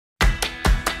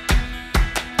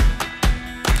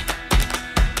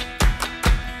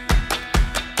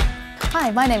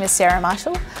Hi, my name is Sarah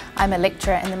Marshall. I'm a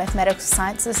lecturer in the mathematical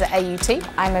sciences at AUT.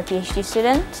 I'm a PhD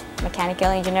student, mechanical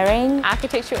engineering,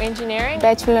 architectural engineering,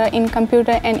 bachelor in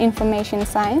computer and information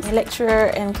science, a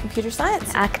lecturer in computer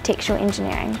science, architectural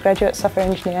engineering, graduate software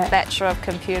engineer, Bachelor of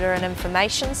Computer and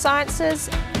Information Sciences.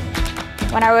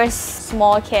 When I was a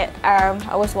small kid,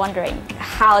 I was wondering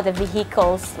how the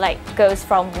vehicles goes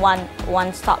from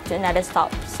one stop to another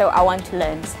stop. So I want to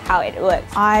learn how it works.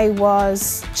 I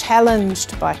was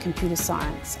challenged by computer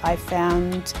science. I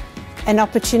found an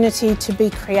opportunity to be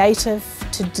creative,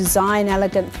 to design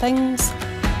elegant things.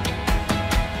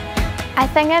 I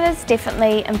think it is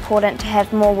definitely important to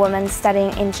have more women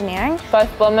studying engineering.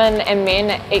 Both women and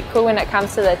men are equal when it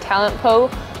comes to the talent pool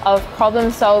of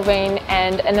problem solving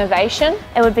and innovation.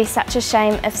 It would be such a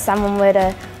shame if someone were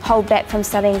to hold back from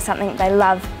studying something they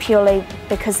love purely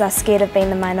because they're scared of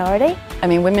being the minority. I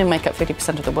mean, women make up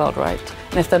 50% of the world, right?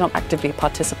 And if they're not actively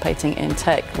participating in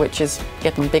tech, which is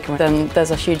getting bigger, then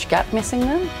there's a huge gap missing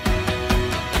there.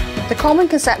 The common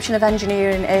conception of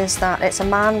engineering is that it's a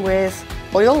man with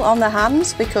oil on their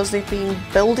hands because they've been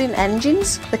building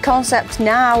engines. The concept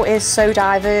now is so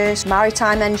diverse: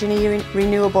 maritime engineering,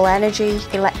 renewable energy,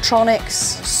 electronics,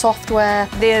 software.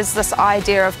 There's this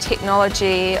idea of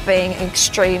technology being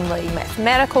extremely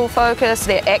mathematical focused.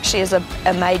 There actually is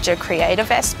a major creative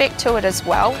aspect to it as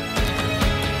well.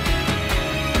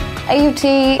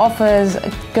 AUT offers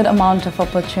a good amount of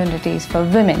opportunities for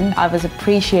women. I was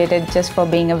appreciated just for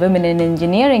being a woman in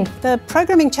engineering. The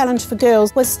Programming Challenge for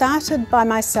Girls was started by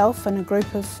myself and a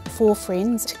group of 4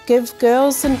 friends to give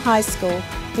girls in high school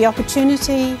the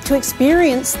opportunity to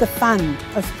experience the fun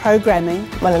of programming.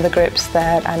 One of the groups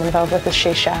that I'm involved with is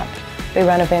She Sharp. We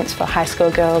run events for high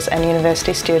school girls and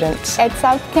university students. At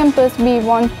South Campus, we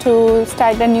want to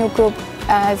start a new group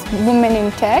as Women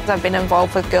in Tech. I've been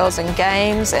involved with girls in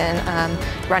games and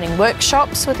running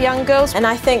workshops with young girls. And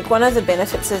I think one of the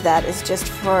benefits of that is just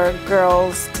for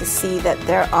girls to see that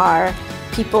there are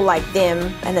people like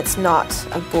them and it's not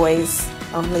a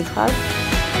boys-only club.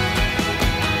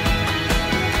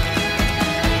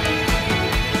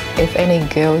 If any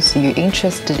girls you're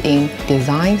interested in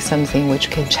design something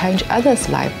which can change others'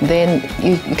 life, then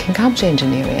you can come to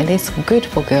engineering, and it's good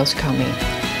for girls to come in.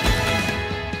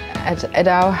 At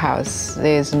our house,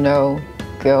 there's no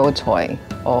girl toy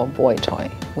or boy toy.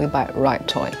 We buy right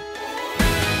toy.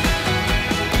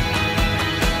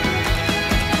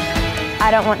 I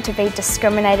don't want to be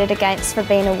discriminated against for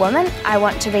being a woman. I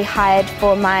want to be hired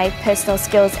for my personal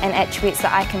skills and attributes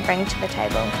that I can bring to the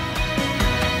table.